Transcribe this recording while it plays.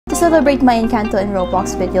celebrate my Encanto and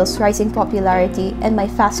Roblox videos' rising popularity and my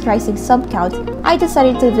fast rising sub count, I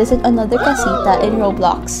decided to visit another casita in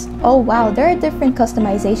Roblox. Oh wow, there are different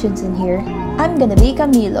customizations in here. I'm gonna be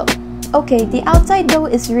Camilo. Okay, the outside though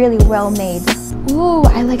is really well made. Ooh,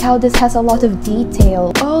 I like how this has a lot of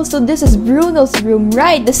detail. Oh, so this is Bruno's room,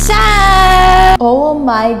 right? The sand! Oh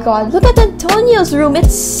my god, look at Antonio's room.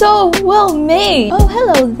 It's so well made. Oh,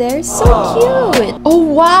 hello there. So cute. Oh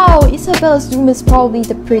wow, Isabella's room is probably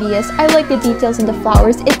the prettiest. I like the details in the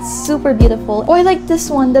flowers. It's super beautiful. Oh, I like this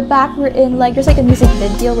one. The back we're in, like, there's like a music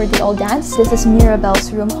video where they all dance. This is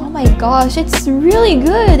Mirabelle's room. Oh my gosh, it's really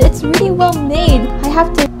good. It's really well made. I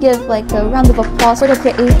have to give like a round of applause for the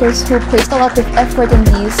creators who placed a lot of effort in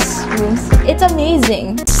these rooms. It's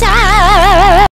amazing.